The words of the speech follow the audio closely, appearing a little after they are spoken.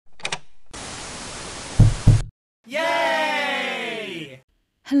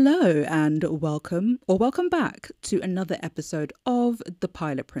Hello and welcome back to another episode of The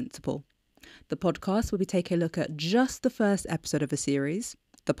Pilot Principle, the podcast where we take a look at just the first episode of a series,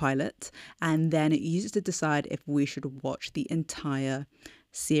 the pilot, and then use it to decide if we should watch the entire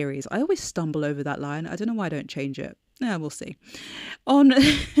series. I always stumble over that line. I don't know why I don't change it. Yeah, we'll see. On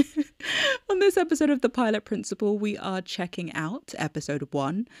on this episode of The Pilot Principle, we are checking out episode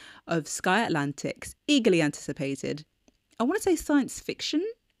 1 of Sky Atlantic's eagerly anticipated, I want to say science fiction?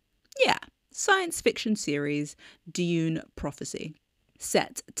 Yeah, science fiction series, Dune Prophecy.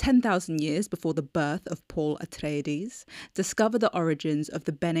 Set 10,000 years before the birth of Paul Atreides, discover the origins of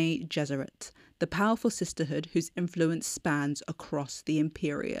the Bene Gesserit, the powerful sisterhood whose influence spans across the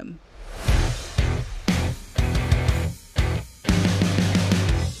Imperium.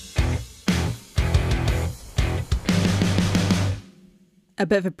 A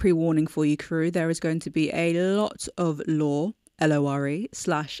bit of a pre-warning for you, crew. There is going to be a lot of lore, L-O-R-E,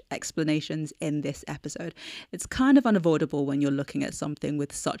 / explanations in this episode. It's kind of unavoidable when you're looking at something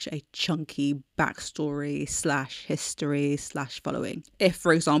with such a chunky backstory / history / following. If,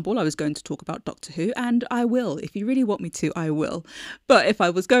 for example, I was going to talk about Doctor Who, and I will. If you really want me to, I will. But if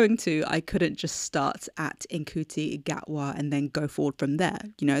I was going to, I couldn't just start at Inkuti Gatwa and then go forward from there.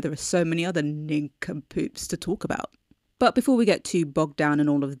 You know, there are so many other nincompoops to talk about. But before we get too bogged down in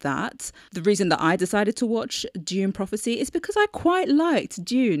all of that, the reason that I decided to watch Dune Prophecy is because I quite liked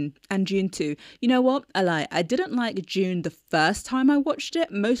Dune and Dune 2. You know what? I lie. I didn't like Dune the first time I watched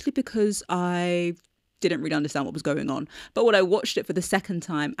it, mostly because I didn't really understand what was going on. But when I watched it for the second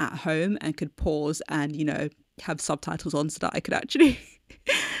time at home and could pause and, you know, have subtitles on so that I could actually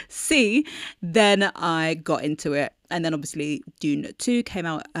see, then I got into it. And then obviously Dune 2 came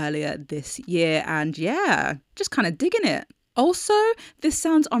out earlier this year, and yeah, just kind of digging it. Also, this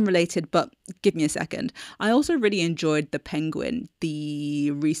sounds unrelated, but give me a second. I also really enjoyed The Penguin,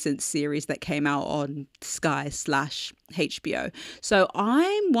 the recent series that came out on Sky / HBO. So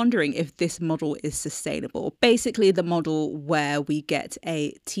I'm wondering if this model is sustainable. Basically, the model where we get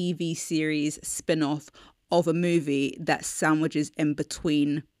a TV series spin-off of a movie that sandwiches in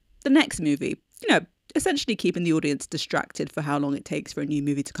between the next movie. You know, essentially keeping the audience distracted for how long it takes for a new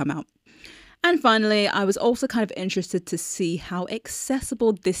movie to come out. And finally, I was also kind of interested to see how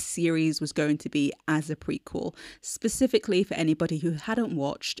accessible this series was going to be as a prequel, specifically for anybody who hadn't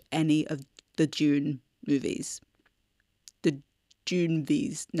watched any of the Dune movies. The Dune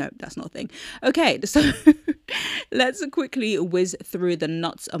V's. No, that's not a thing. Okay, so let's quickly whiz through the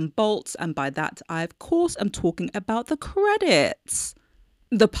nuts and bolts. And by that, I, of course, am talking about the credits.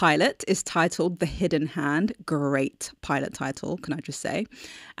 The pilot is titled The Hidden Hand. Great pilot title, can I just say?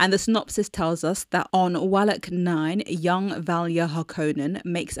 And the synopsis tells us that on Wallach 9, young Valya Harkonnen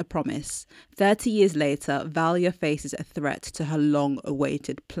makes a promise. 30 years later, Valya faces a threat to her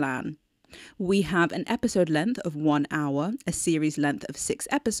long-awaited plan. We have an episode length of 1 hour, a series length of 6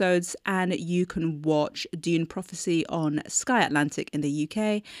 episodes, and you can watch Dune Prophecy on Sky Atlantic in the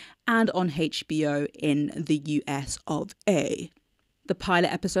UK and on HBO in the US of A. The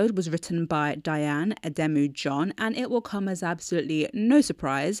pilot episode was written by Diane Ademu-John, and it will come as absolutely no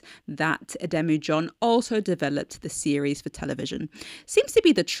surprise that Ademu-John also developed the series for television. Seems to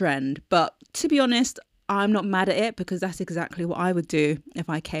be the trend, but to be honest, I'm not mad at it because that's exactly what I would do if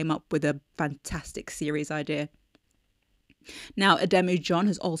I came up with a fantastic series idea. Now, Ademu-John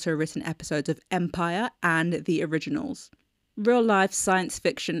has also written episodes of Empire and The Originals. Real life, science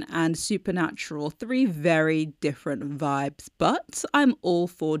fiction and supernatural, 3 very different vibes, but I'm all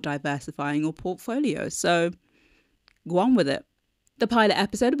for diversifying your portfolio, so go on with it. The pilot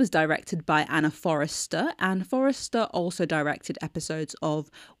episode was directed by Anna Forrester, and Forrester also directed episodes of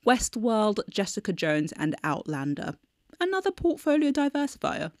Westworld, Jessica Jones and Outlander. Another portfolio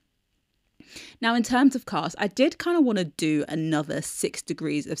diversifier. Now, in terms of cast, I did kind of want to do another 6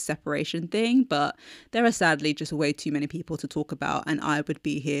 degrees of separation thing, but there are sadly just way too many people to talk about, and I would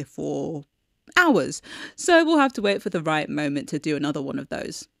be here for hours. So we'll have to wait for the right moment to do another one of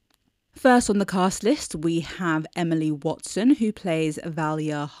those. First on the cast list, we have Emily Watson, who plays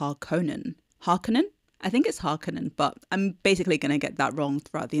Valya Harkonnen. Harkonnen? I think it's Harkonnen, but I'm basically going to get that wrong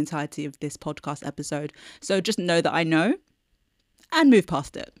throughout the entirety of this podcast episode. So just know that I know and move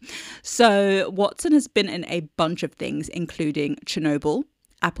past it. So Watson has been in a bunch of things, including Chernobyl,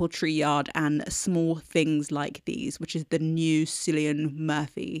 Apple Tree Yard, and Small Things Like These, which is the new Cillian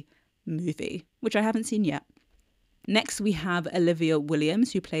Murphy movie, which I haven't seen yet. Next, we have Olivia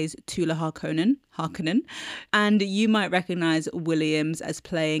Williams, who plays Tula Harkonnen, and you might recognise Williams as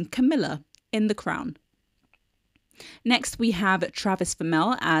playing Camilla in The Crown. Next, we have Travis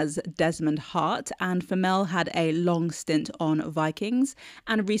Fimmel as Desmond Hart, and Fimmel had a long stint on Vikings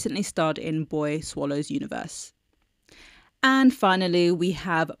and recently starred in Boy Swallows Universe. And finally, we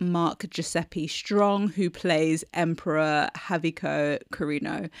have Mark Giuseppe Strong, who plays Emperor Haviko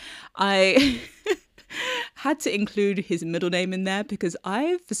Carino. I had to include his middle name in there because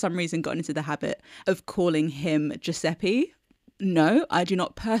I've, for some reason, gotten into the habit of calling him Giuseppe. No, I do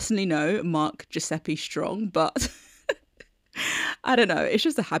not personally know Mark Giuseppe Strong, but I don't know. It's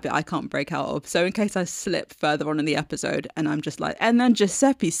just a habit I can't break out of. So in case I slip further on in the episode and I'm just like, and then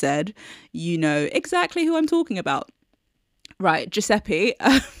Giuseppe said, you know exactly who I'm talking about. Right, Giuseppe.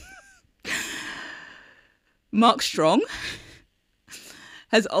 Mark Strong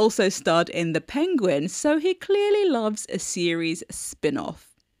has also starred in The Penguin, so he clearly loves a series spin-off.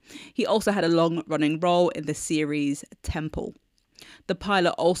 He also had a long-running role in the series Temple. The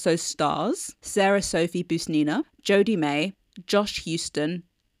pilot also stars Sarah Sophie Busnina, Jodie May, Josh Houston,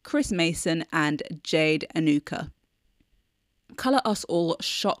 Chris Mason, and Jade Anuka. Colour us all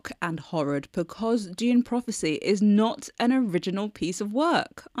shock and horrored because Dune Prophecy is not an original piece of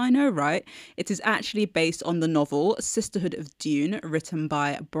work. I know, right? It is actually based on the novel Sisterhood of Dune, written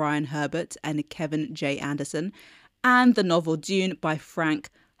by Brian Herbert and Kevin J. Anderson, and the novel Dune by Frank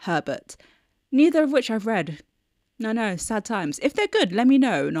Herbert, neither of which I've read. No, sad times. If they're good, let me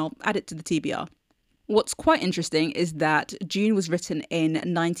know and I'll add it to the TBR. What's quite interesting is that Dune was written in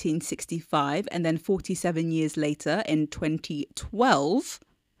 1965 and then 47 years later, in 2012,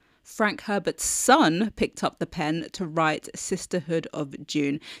 Frank Herbert's son picked up the pen to write Sisterhood of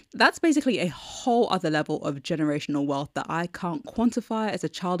Dune. That's basically a whole other level of generational wealth that I can't quantify as a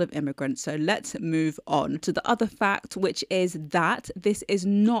child of immigrants. So let's move on to the other fact, which is that this is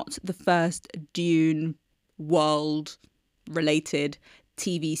not the first Dune world-related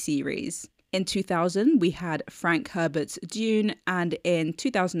TV series. In 2000, we had Frank Herbert's Dune, and in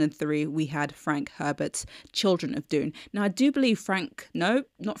 2003, we had Frank Herbert's Children of Dune. Now, I do believe James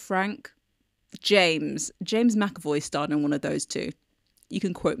McAvoy starred in one of those two. You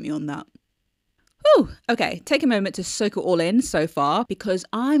can quote me on that. Whew, okay, take a moment to soak it all in so far, because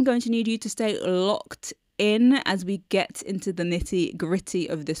I'm going to need you to stay locked in as we get into the nitty-gritty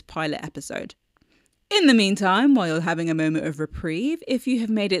of this pilot episode. In the meantime, while you're having a moment of reprieve, if you have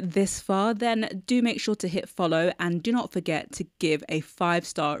made it this far, then do make sure to hit follow and do not forget to give a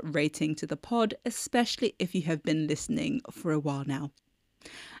 5-star rating to the pod, especially if you have been listening for a while now.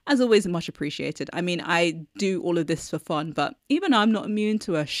 As always, much appreciated. I mean, I do all of this for fun, but even I'm not immune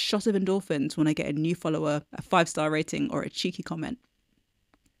to a shot of endorphins when I get a new follower, a 5-star rating, or a cheeky comment.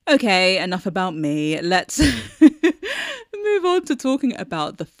 Okay, enough about me. Let's move on to talking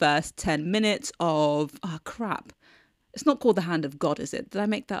about the first 10 minutes of... Oh, crap. It's not called The Hand of God, is it? Did I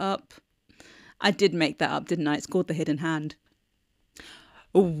make that up? I did make that up, didn't I? It's called The Hidden Hand.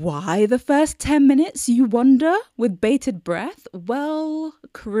 Why the first 10 minutes, you wonder, with bated breath? Well,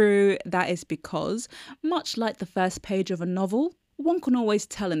 crew, that is because, much like the first page of a novel, one can always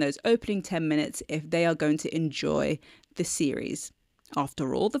tell in those opening 10 minutes if they are going to enjoy the series.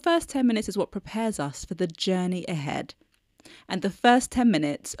 After all, the first 10 minutes is what prepares us for the journey ahead. And the first 10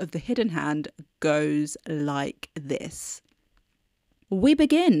 minutes of The Hidden Hand goes like this. We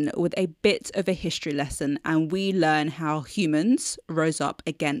begin with a bit of a history lesson and we learn how humans rose up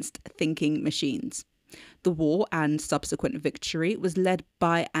against thinking machines. The war and subsequent victory was led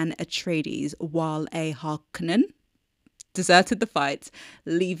by an Atreides, while a Harkonnen deserted the fight,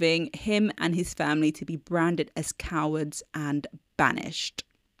 leaving him and his family to be branded as cowards and banished.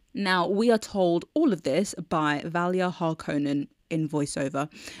 Now, we are told all of this by Valia Harkonnen in voiceover,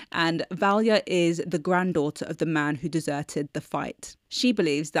 and Valia is the granddaughter of the man who deserted the fight. She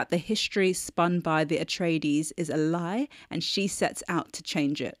believes that the history spun by the Atreides is a lie, and she sets out to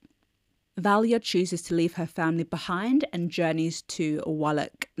change it. Valia chooses to leave her family behind and journeys to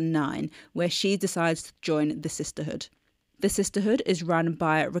Wallach 9, where she decides to join the Sisterhood. The Sisterhood is run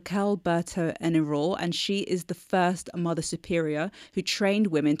by Raquel Berto Enirol, and she is the first Mother Superior who trained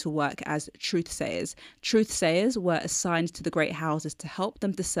women to work as truth-sayers. Truth-sayers were assigned to the great houses to help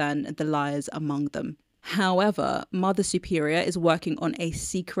them discern the liars among them. However, Mother Superior is working on a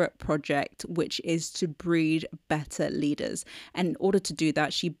secret project which is to breed better leaders. And in order to do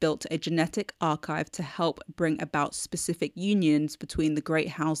that, she built a genetic archive to help bring about specific unions between the great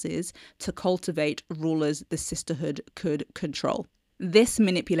houses to cultivate rulers the Sisterhood could control. This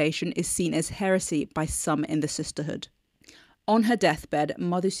manipulation is seen as heresy by some in the Sisterhood. On her deathbed,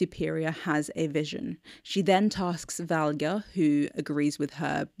 Mother Superior has a vision. She then tasks Valia, who agrees with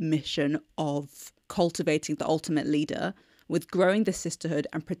her mission of cultivating the ultimate leader, with growing the sisterhood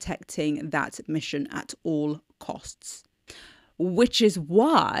and protecting that mission at all costs. Which is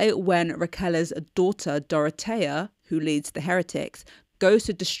why when Raquel's daughter Dorothea, who leads the heretics, goes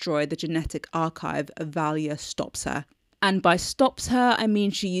to destroy the genetic archive, Valia stops her. And by stops her, I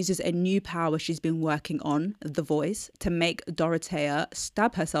mean she uses a new power she's been working on, the voice, to make Dorothea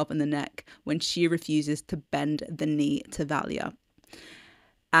stab herself in the neck when she refuses to bend the knee to Valia.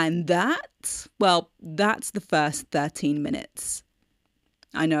 And that's the first 13 minutes.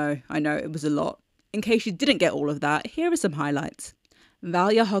 I know, it was a lot. In case you didn't get all of that, here are some highlights.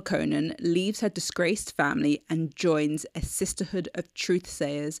 Valia Harkonnen leaves her disgraced family and joins a sisterhood of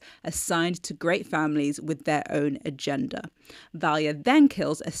truthsayers assigned to great families with their own agenda. Valia then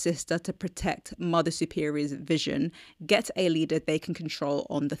kills a sister to protect Mother Superior's vision, get a leader they can control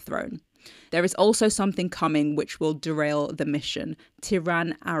on the throne. There is also something coming which will derail the mission,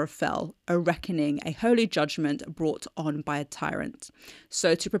 Tiran Arafel, a reckoning, a holy judgment brought on by a tyrant.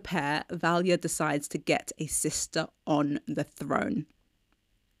 So to prepare, Valia decides to get a sister on the throne.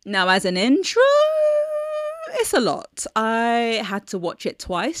 Now, as an intro, it's a lot. I had to watch it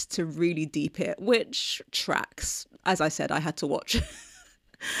twice to really deep it, which tracks. As I said, I had to watch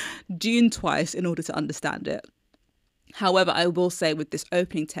Dune twice in order to understand it. However, I will say with this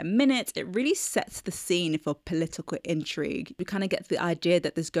opening 10 minutes, it really sets the scene for political intrigue. You kind of get the idea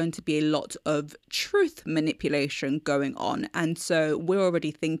that there's going to be a lot of truth manipulation going on. And so we're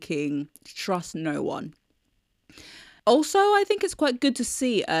already thinking, trust no one. Also, I think it's quite good to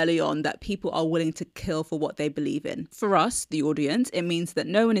see early on that people are willing to kill for what they believe in. For us, the audience, it means that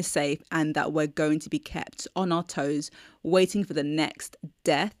no one is safe and that we're going to be kept on our toes, waiting for the next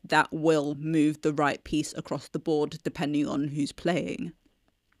death that will move the right piece across the board, depending on who's playing.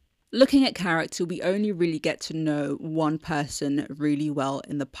 Looking at character, we only really get to know one person really well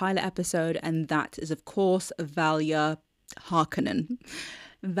in the pilot episode, and that is, of course, Valia Harkonnen.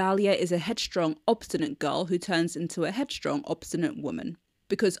 Valia is a headstrong, obstinate girl who turns into a headstrong, obstinate woman.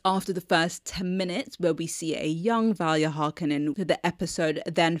 Because after the first 10 minutes, where we see a young Valia Harkonnen, the episode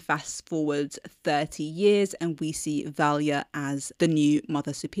then fast forwards 30 years and we see Valia as the new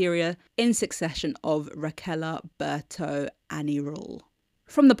Mother Superior in succession of Raquel, Berto, and Irul.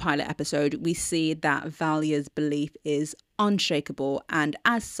 From the pilot episode, we see that Valia's belief is unshakable, and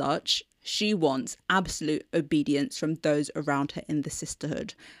as such, she wants absolute obedience from those around her in the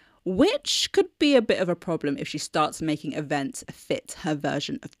sisterhood, which could be a bit of a problem if she starts making events fit her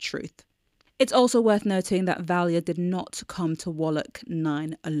version of truth. It's also worth noting that Valia did not come to Wallach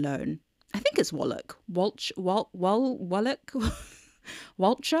 9 alone. I think it's Wallach. Wallach?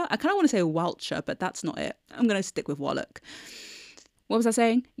 Walcher? I kind of want to say Walcher, but that's not it. I'm going to stick with Wallach. What was I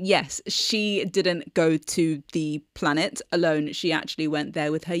saying? Yes, she didn't go to the planet alone. She actually went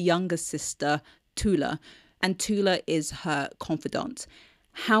there with her younger sister, Tula, and Tula is her confidant.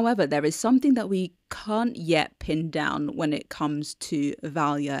 However, there is something that we can't yet pin down when it comes to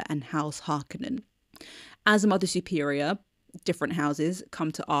Valia and House Harkonnen. As a Mother Superior, different houses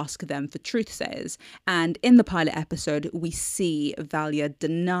come to ask them for truthsayers, and in the pilot episode we see Valia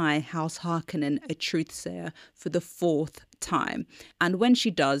deny House Harkonnen a truthsayer for the 4th time, and when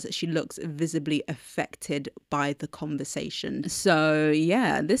she does, she looks visibly affected by the conversation. So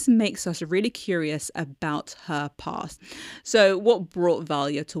yeah, this makes us really curious about her past. So what brought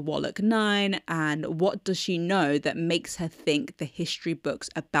Valia to Wallach 9, and what does she know that makes her think the history books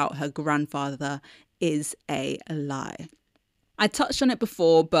about her grandfather is a lie? I touched on it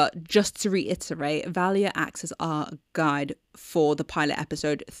before, but just to reiterate, Valia acts as our guide for the pilot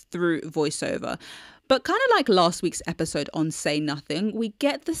episode through voiceover. But kind of like last week's episode on Say Nothing, we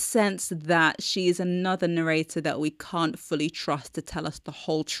get the sense that she is another narrator that we can't fully trust to tell us the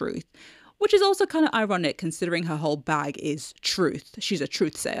whole truth, which is also kind of ironic considering her whole bag is truth. She's a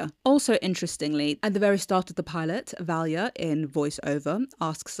truthsayer. Also, interestingly, at the very start of the pilot, Valia, in voiceover,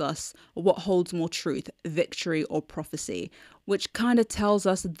 asks us what holds more truth, victory or prophecy, which kind of tells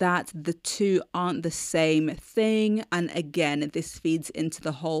us that the two aren't the same thing. And again, this feeds into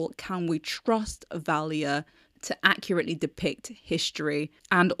the whole, can we trust Valia to accurately depict history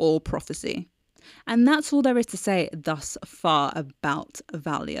and or prophecy? And that's all there is to say thus far about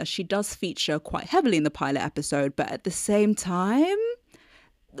Valia. She does feature quite heavily in the pilot episode, but at the same time,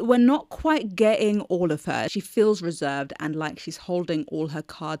 we're not quite getting all of her. She feels reserved and like she's holding all her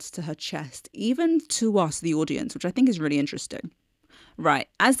cards to her chest, even to us, the audience, which I think is really interesting. Right,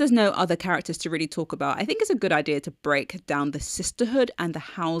 as there's no other characters to really talk about, I think it's a good idea to break down the sisterhood and the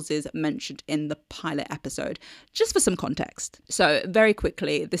houses mentioned in the pilot episode, just for some context. So very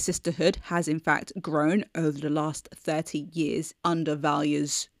quickly, the sisterhood has in fact grown over the last 30 years under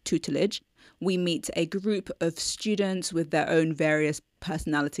Valia's tutelage. we meet a group of students with their own various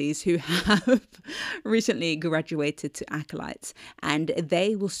personalities who have recently graduated to acolytes, and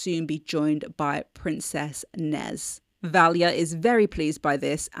they will soon be joined by Princess Nez. Valia is very pleased by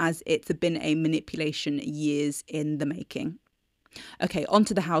this, as it's been a manipulation years in the making. Okay, on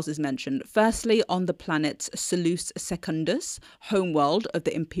to the houses mentioned. Firstly, on the planet Solus Secundus, homeworld of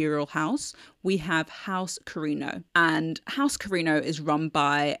the Imperial House, we have House Carino. And House Carino is run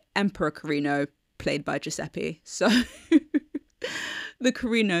by Emperor Carino, played by Giuseppe. So the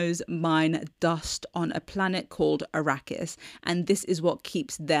Carinos mine dust on a planet called Arrakis, and this is what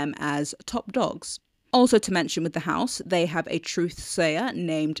keeps them as top dogs. Also to mention with the house, they have a truthsayer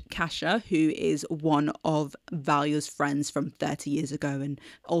named Kasha, who is one of Valia's friends from 30 years ago and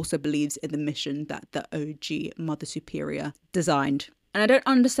also believes in the mission that the OG Mother Superior designed. And I don't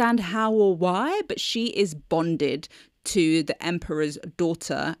understand how or why, but she is bonded to the Emperor's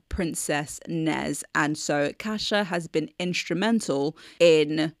daughter, Princess Nez. And so Kasha has been instrumental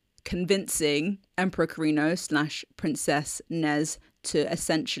in convincing Emperor Carino / Princess Nez to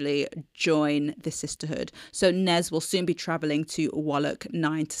essentially join the sisterhood. So Nez will soon be travelling to Wallach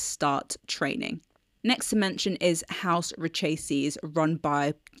 9 to start training. Next to mention is House Rechases, run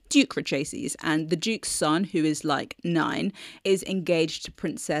by Duke Rechases, and the Duke's son, who is like 9, is engaged to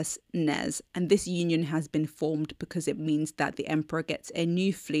Princess Nez, and this union has been formed because it means that the Emperor gets a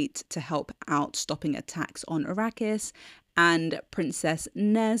new fleet to help out stopping attacks on Arrakis, and Princess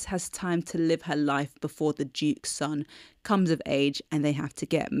Nez has time to live her life before the Duke's son comes of age and they have to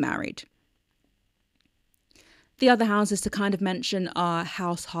get married. The other houses to kind of mention are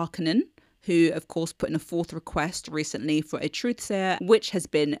House Harkonnen, who of course put in a 4th request recently for a truthsayer, which has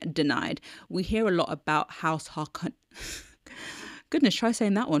been denied. We hear a lot about House Harkonnen. Goodness, try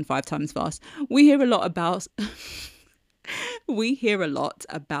saying that one 5 times fast. We hear a lot about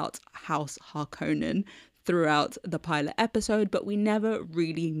House Harkonnen throughout the pilot episode, but we never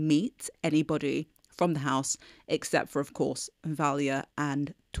really meet anybody from the house except for, of course, Valia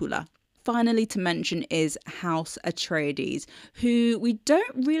and Tula. Finally to mention is House Atreides, who we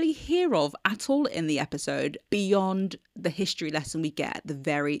don't really hear of at all in the episode beyond the history lesson we get at the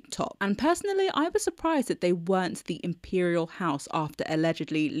very top. And personally, I was surprised that they weren't the Imperial House after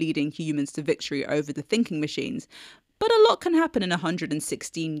allegedly leading humans to victory over the thinking machines. But a lot can happen in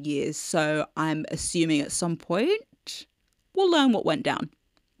 116 years, so I'm assuming at some point we'll learn what went down.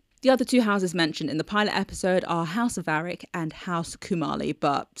 The other 2 houses mentioned in the pilot episode are House Varric and House Kumali,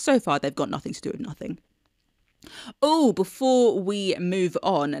 but so far they've got nothing to do with nothing. Oh, before we move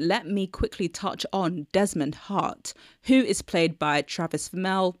on, let me quickly touch on Desmond Hart, who is played by Travis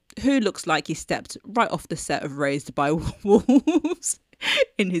Fimmel, who looks like he stepped right off the set of Raised by Wolves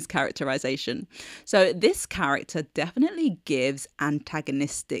in his characterization. So this character definitely gives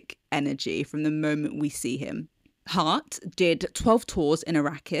antagonistic energy from the moment we see him. Hart did 12 tours in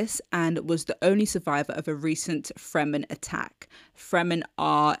Arrakis and was the only survivor of a recent Fremen attack. Fremen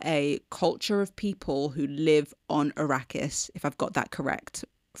are a culture of people who live on Arrakis, if I've got that correct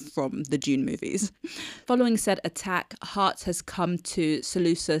from the Dune movies. Following said attack, Hart has come to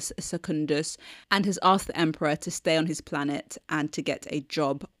Seleucus Secundus and has asked the Emperor to stay on his planet and to get a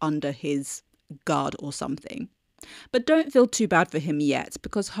job under his guard or something. But don't feel too bad for him yet,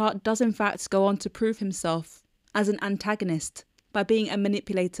 because Hart does in fact go on to prove himself as an antagonist by being a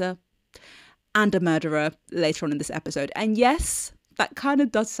manipulator and a murderer later on in this episode. And yes, that kind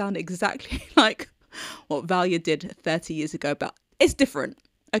of does sound exactly like what Valia did 30 years ago, but it's different.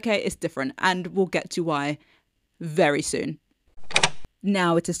 Okay, it's different, and we'll get to why very soon.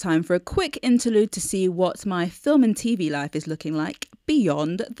 Now it is time for a quick interlude to see what my film and TV life is looking like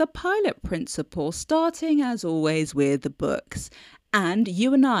beyond the pilot principle, starting as always with the books. And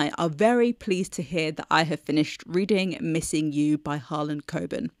you and I are very pleased to hear that I have finished reading Missing You by Harlan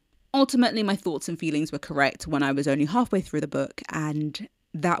Coben. Ultimately, my thoughts and feelings were correct when I was only halfway through the book, and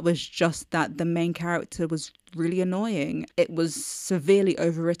that was just that the main character was really annoying. It was severely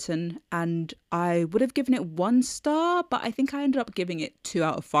overwritten, and I would have given it 1 star, but I think I ended up giving it 2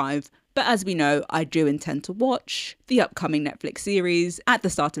 out of 5. But as we know, I do intend to watch the upcoming Netflix series at the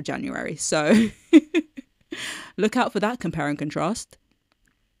start of January, so look out for that compare and contrast.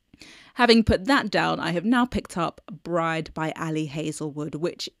 Having put that down, I have now picked up Bride by Ali Hazelwood,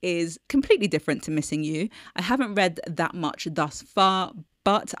 which is completely different to Missing You. I haven't read that much thus far,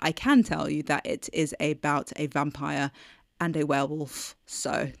 but I can tell you that it is about a vampire and a werewolf.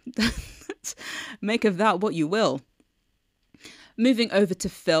 So make of that what you will. Moving over to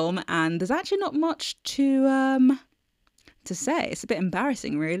film, and there's actually not much to say. It's a bit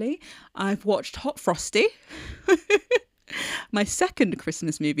embarrassing, really. I've watched Hot Frosty. My second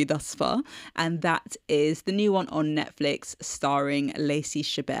Christmas movie thus far, and that is the new one on Netflix starring Lacey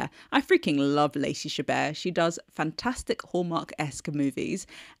Chabert. I freaking love Lacey Chabert. She does fantastic Hallmark-esque movies,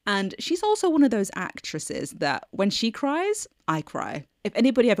 and she's also one of those actresses that when she cries, I cry. If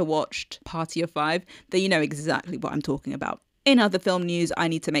anybody ever watched Party of Five, then you know exactly what I'm talking about. In other film news, I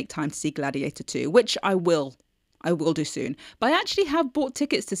need to make time to see Gladiator 2, which I will do soon. But I actually have bought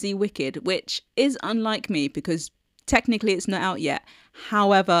tickets to see Wicked, which is unlike me because technically it's not out yet.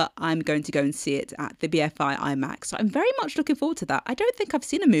 However, I'm going to go and see it at the BFI IMAX. So I'm very much looking forward to that. I don't think I've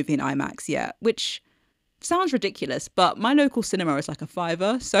seen a movie in IMAX yet, which sounds ridiculous, but my local cinema is like a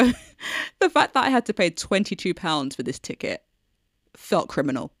fiver. So the fact that I had to pay £22 for this ticket felt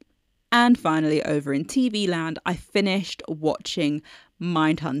criminal. And finally, over in TV land, I finished watching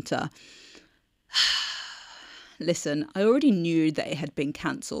Mindhunter. Listen, I already knew that it had been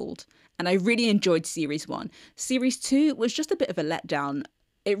cancelled, and I really enjoyed Series 1. Series 2 was just a bit of a letdown.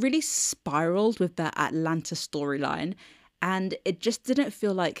 It really spiraled with that Atlanta storyline, and it just didn't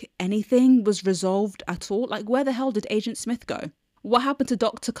feel like anything was resolved at all. Like, where the hell did Agent Smith go? What happened to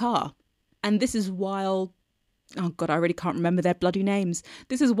Dr. Carr? And this is while... oh God, I really can't remember their bloody names.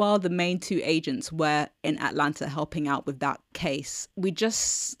 This is while the main two agents were in Atlanta helping out with that case. They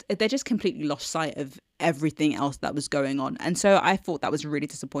just completely lost sight of everything else that was going on. And so I thought that was really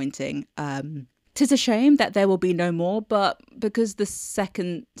disappointing. Tis a shame that there will be no more, but because the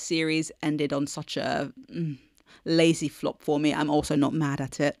second series ended on such a lazy flop for me, I'm also not mad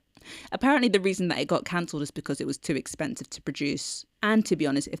at it. Apparently the reason that it got cancelled is because it was too expensive to produce. And to be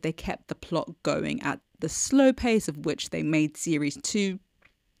honest, if they kept the plot going at the slow pace of which they made series 2,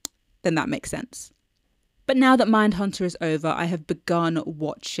 then that makes sense. But now that Mindhunter is over, I have begun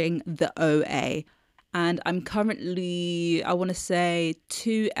watching The OA. And I'm currently, I want to say,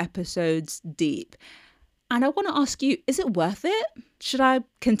 2 episodes deep. And I want to ask you, is it worth it? Should I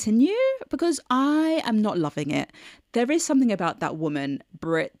continue? Because I am not loving it. There is something about that woman,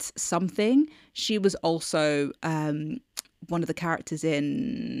 Britt something. She was also one of the characters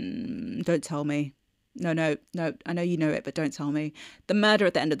in... Don't tell me. No, I know you know it, but don't tell me. The Murder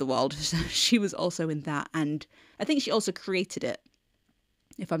at the End of the World. She was also in that. And I think she also created it,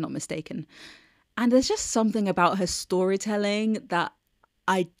 if I'm not mistaken. And there's just something about her storytelling that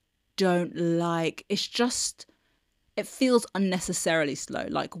I don't like. It's just... it feels unnecessarily slow.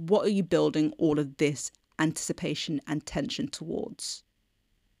 Like, what are you building all of this anticipation and tension towards?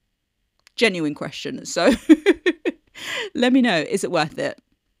 Genuine question. So let me know, is it worth it?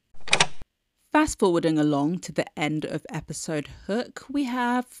 Fast forwarding along to the end of episode Hook, we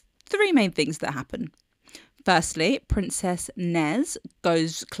have 3 main things that happen. Firstly, Princess Nez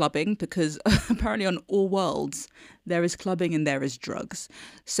goes clubbing because apparently on all worlds there is clubbing and there is drugs.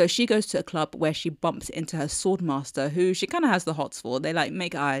 So she goes to a club where she bumps into her swordmaster, who she kind of has the hots for. They like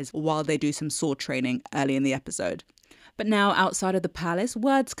make eyes while they do some sword training early in the episode. But now outside of the palace,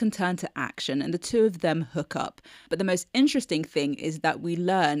 words can turn to action and the two of them hook up. But the most interesting thing is that we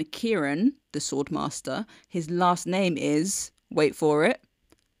learn Kieran, the swordmaster, his last name is, wait for it,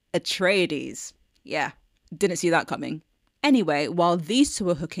 Atreides. Yeah. Didn't see that coming. Anyway, while these two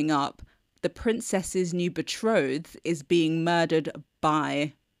are hooking up, the princess's new betrothed is being murdered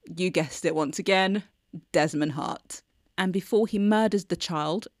by, you guessed it once again, Desmond Hart. And before he murders the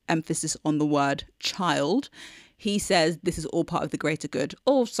child, emphasis on the word child, he says this is all part of the greater good,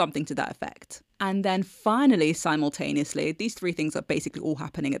 or something to that effect. And then finally, simultaneously, these 3 things are basically all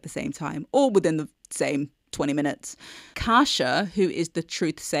happening at the same time, all within the same 20 minutes. Kasha, who is the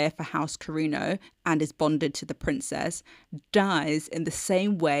truth-sayer for House Carino and is bonded to the princess, dies in the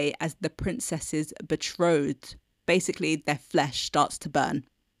same way as the princess's betrothed. Basically, their flesh starts to burn.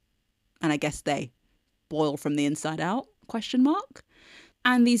 And I guess they boil from the inside out, ?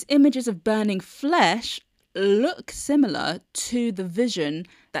 And these images of burning flesh look similar to the vision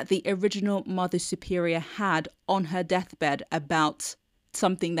that the original Mother Superior had on her deathbed about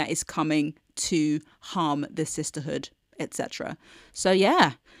something that is coming to harm the sisterhood, etc. So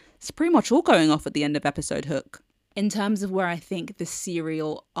yeah, it's pretty much all going off at the end of episode Hook. In terms of where I think the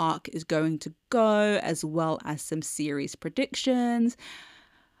serial arc is going to go, as well as some series predictions,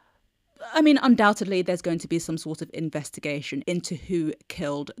 I mean, undoubtedly there's going to be some sort of investigation into who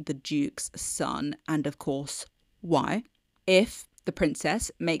killed the Duke's son, and of course, why. If the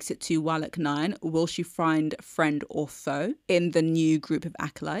princess makes it to Wallach 9, will she find friend or foe in the new group of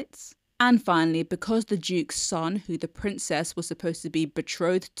acolytes? And finally, because the Duke's son, who the princess was supposed to be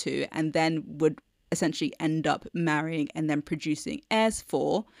betrothed to and then would essentially end up marrying and then producing heirs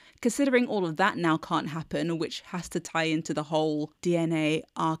for, considering all of that now can't happen, which has to tie into the whole DNA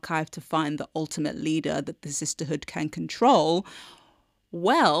archive to find the ultimate leader that the sisterhood can control.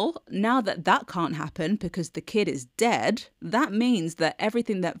 Well, now that that can't happen because the kid is dead, that means that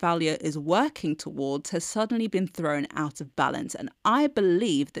everything that Valia is working towards has suddenly been thrown out of balance. And I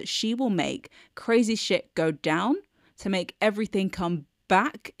believe that she will make crazy shit go down to make everything come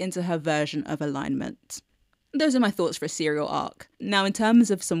back into her version of alignment. Those are my thoughts for a serial arc. Now, in terms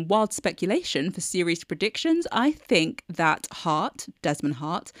of some wild speculation for series predictions, I think that Hart, Desmond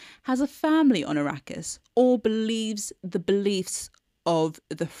Hart, has a family on Arrakis or believes the beliefs of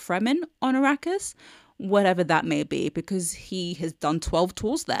the Fremen on Arrakis, whatever that may be, because he has done 12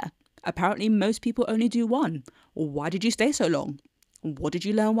 tours there. Apparently, most people only do one. Why did you stay so long? What did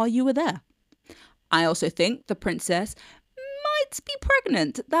you learn while you were there? I also think the princess might be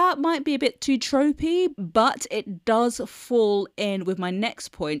pregnant. That might be a bit too tropey, but it does fall in with my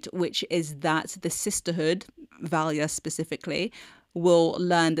next point, which is that the sisterhood, Valia specifically, will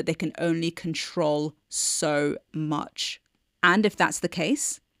learn that they can only control so much. And if that's the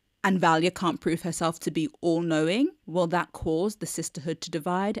case, and Valia can't prove herself to be all-knowing, will that cause the sisterhood to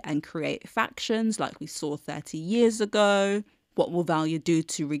divide and create factions like we saw 30 years ago? What will Valia do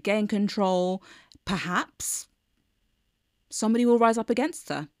to regain control? Perhaps somebody will rise up against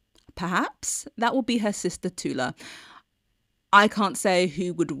her. Perhaps that will be her sister Tula. I can't say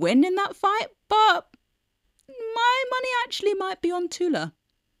who would win in that fight, but my money actually might be on Tula.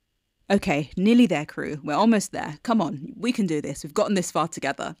 Okay, nearly there, crew. We're almost there. Come on, we can do this. We've gotten this far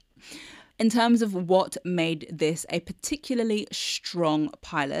together. In terms of what made this a particularly strong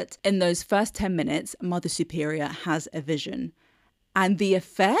pilot, in those first 10 minutes, Mother Superior has a vision. And the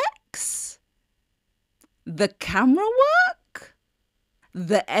effects? The camera work?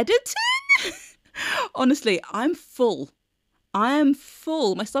 The editing? Honestly, I'm full. I am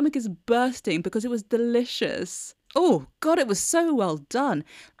full. My stomach is bursting because it was delicious. Oh, God, it was so well done.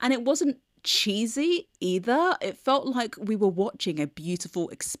 And it wasn't cheesy either. It felt like we were watching a beautiful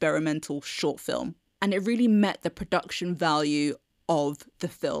experimental short film. And it really met the production value of the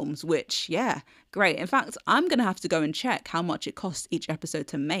films, which, yeah, great. In fact, I'm going to have to go and check how much it costs each episode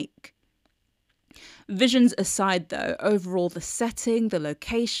to make. Visions aside, though, overall, the setting, the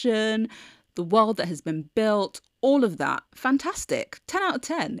location, the world that has been built, all of that, fantastic. 10 out of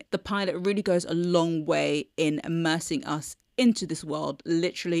 10. The pilot really goes a long way in immersing us into this world,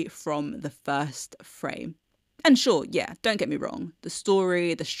 literally from the first frame. And sure, yeah, don't get me wrong. The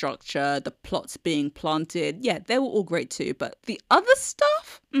story, the structure, the plots being planted, yeah, they were all great too. But the other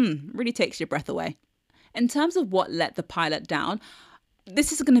stuff, really takes your breath away. In terms of what let the pilot down,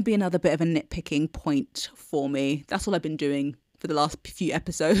 this is going to be another bit of a nitpicking point for me. That's all I've been doing for the last few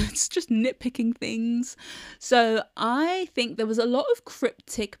episodes, just nitpicking things. So I think there was a lot of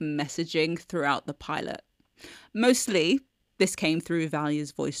cryptic messaging throughout the pilot. Mostly this came through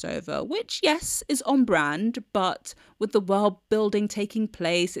Valia's voiceover, which, yes, is on brand, but with the world building taking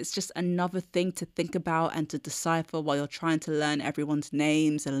place, it's just another thing to think about and to decipher while you're trying to learn everyone's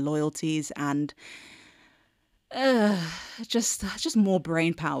names and loyalties and just more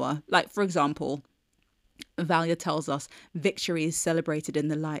brain power. Like, for example, Valia tells us victory is celebrated in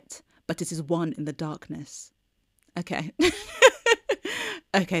the light, but it is won in the darkness. Okay.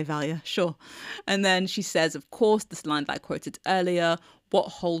 Okay, Valia, sure. And then she says, of course, this line that I quoted earlier, what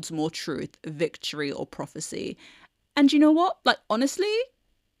holds more truth, victory or prophecy? And you know what? Like, honestly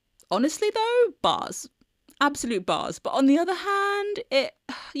though, bars. Absolute bars. But on the other hand, it,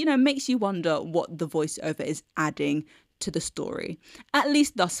 makes you wonder what the voiceover is adding to the story, at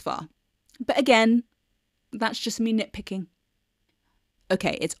least thus far. But again, that's just me nitpicking.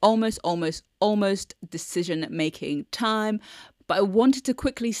 Okay, it's almost decision-making time. But I wanted to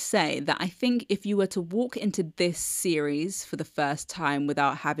quickly say that I think if you were to walk into this series for the first time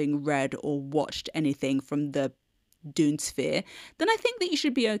without having read or watched anything from the Dune sphere, then I think that you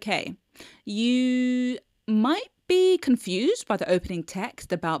should be okay. You might be confused by the opening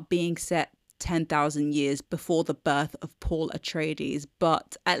text about being set 10,000 years before the birth of Paul Atreides,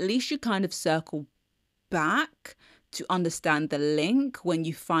 but at least you kind of circle back to understand the link when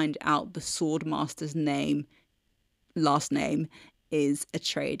you find out the Swordmaster's last name is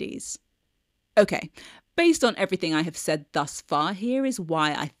Atreides. Okay, based on everything I have said thus far, here is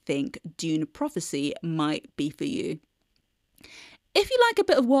why I think Dune Prophecy might be for you. If you like a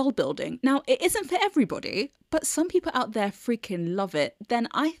bit of world building, now it isn't for everybody, but some people out there freaking love it, then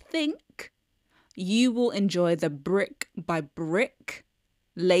I think you will enjoy the brick by brick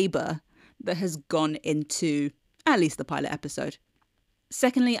labour that has gone into at least the pilot episode.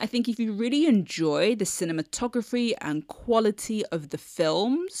 Secondly, I think if you really enjoy the cinematography and quality of the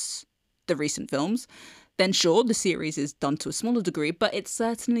films, the recent films, then sure, the series is done to a smaller degree, but it's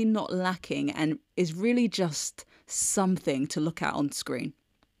certainly not lacking and is really just something to look at on screen.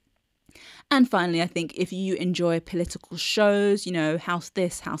 And finally, I think if you enjoy political shows, you know, House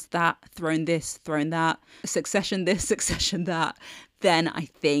this, House that, Throne this, Throne that, Succession this, Succession that, then I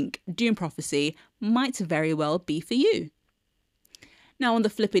think Dune Prophecy might very well be for you. Now, on the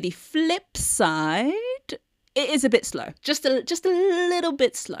flippity flip side, it is a bit slow, just a little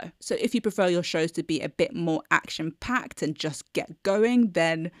bit slow. So if you prefer your shows to be a bit more action-packed and just get going,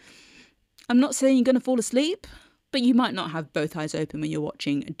 then I'm not saying you're going to fall asleep, but you might not have both eyes open when you're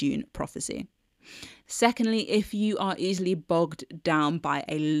watching Dune Prophecy. Secondly, if you are easily bogged down by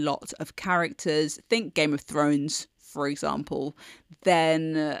a lot of characters, think Game of Thrones, for example,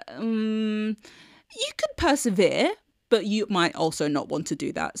 then you could persevere, but you might also not want to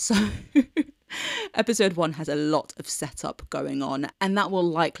do that. So episode 1 has a lot of setup going on, and that will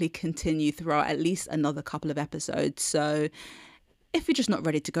likely continue throughout at least another couple of episodes. So if you're just not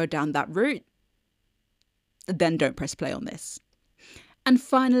ready to go down that route, then don't press play on this. And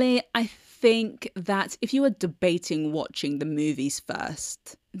finally, I think that if you are debating watching the movies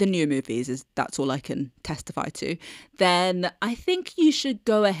first, the new movies, that's all I can testify to, then I think you should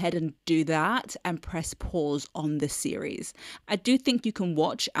go ahead and do that and press pause on the series. I do think you can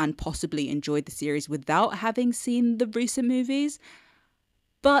watch and possibly enjoy the series without having seen the recent movies,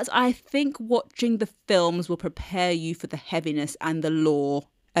 but I think watching the films will prepare you for the heaviness and the lore,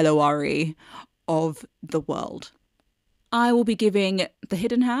 L-O-R-E, of the world. I will be giving The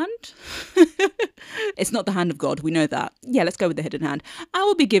Hidden Hand. It's not the hand of God, we know that. Yeah, let's go with The Hidden Hand. I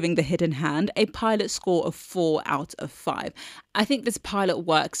will be giving The Hidden Hand a pilot score of 4 out of 5. I think this pilot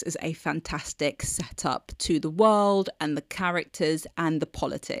works as a fantastic setup to the world and the characters and the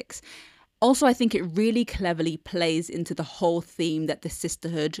politics. Also, I think it really cleverly plays into the whole theme that the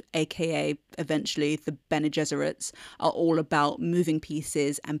sisterhood, aka eventually the Bene Gesserits, are all about moving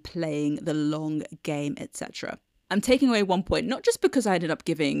pieces and playing the long game, etc. I'm taking away 1 point, not just because I ended up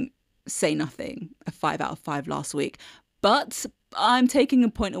giving Say Nothing a 5 out of 5 last week, but I'm taking a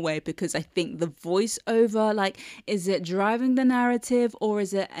point away because I think the voiceover, is it driving the narrative or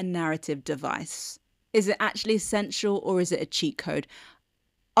is it a narrative device? Is it actually essential or is it a cheat code?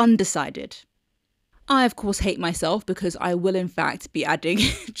 Undecided. I, of course, hate myself because I will, in fact, be adding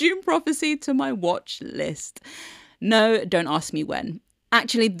Dune Prophecy to my watch list. No, don't ask me when.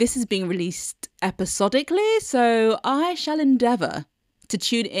 Actually, this is being released episodically, so I shall endeavour to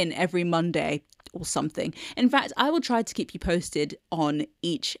tune in every Monday or something. In fact, I will try to keep you posted on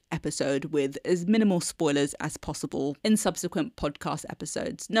each episode with as minimal spoilers as possible in subsequent podcast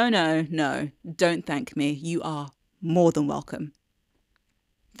episodes. No, don't thank me. You are more than welcome.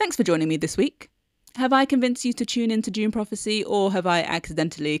 Thanks for joining me this week. Have I convinced you to tune into Dune Prophecy, or have I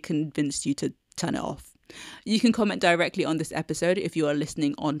accidentally convinced you to turn it off? You can comment directly on this episode if you are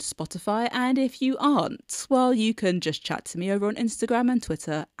listening on Spotify, and if you aren't, well, you can just chat to me over on Instagram and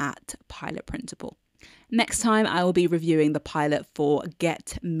Twitter at Pilot Printable. Next time, I will be reviewing the pilot for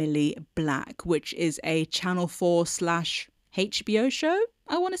Get Millie Black, which is a Channel 4/HBO show,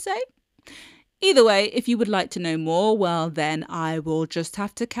 I want to say. Either way, if you would like to know more, well, then I will just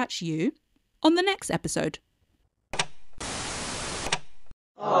have to catch you on the next episode.